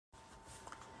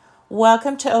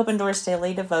Welcome to Open Doors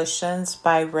Daily Devotions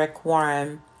by Rick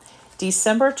Warren.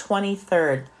 December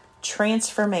 23rd,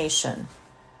 Transformation.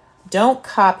 Don't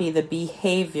copy the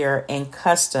behavior and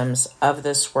customs of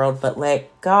this world, but let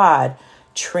God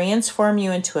transform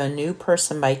you into a new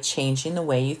person by changing the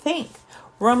way you think.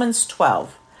 Romans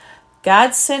 12.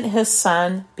 God sent his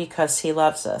Son because he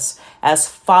loves us. As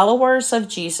followers of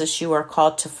Jesus, you are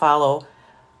called to follow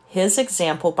his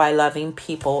example by loving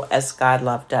people as God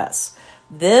loved us.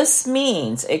 This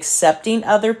means accepting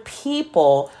other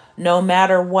people no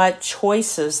matter what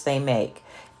choices they make.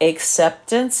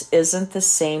 Acceptance isn't the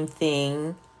same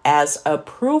thing as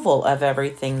approval of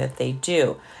everything that they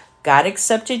do. God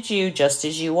accepted you just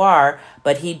as you are,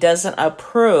 but he doesn't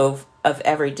approve of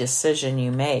every decision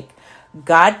you make.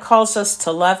 God calls us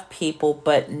to love people,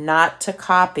 but not to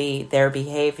copy their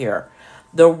behavior.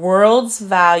 The world's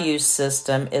value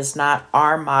system is not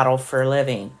our model for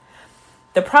living.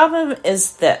 The problem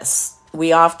is this: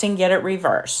 we often get it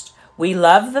reversed. We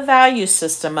love the value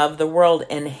system of the world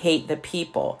and hate the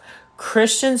people.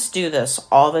 Christians do this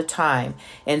all the time.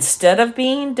 Instead of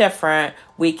being different,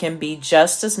 we can be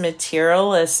just as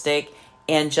materialistic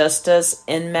and just as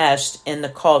enmeshed in the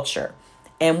culture.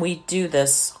 And we do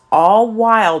this all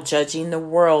while judging the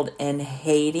world and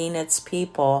hating its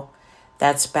people.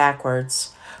 That's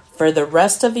backwards. For the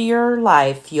rest of your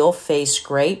life, you'll face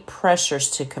great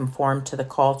pressures to conform to the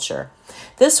culture.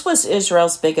 This was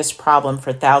Israel's biggest problem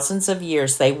for thousands of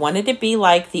years. They wanted to be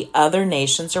like the other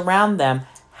nations around them.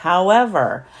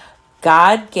 However,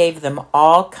 God gave them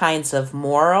all kinds of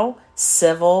moral,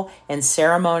 civil, and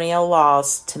ceremonial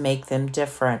laws to make them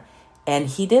different, and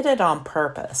he did it on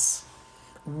purpose.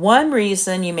 One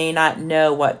reason you may not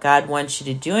know what God wants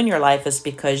you to do in your life is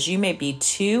because you may be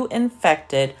too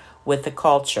infected with the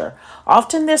culture.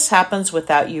 Often this happens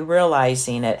without you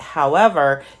realizing it.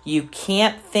 However, you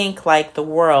can't think like the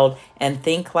world and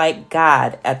think like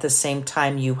God at the same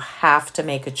time. You have to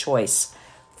make a choice.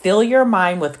 Fill your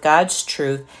mind with God's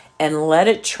truth and let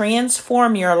it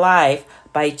transform your life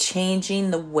by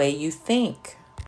changing the way you think.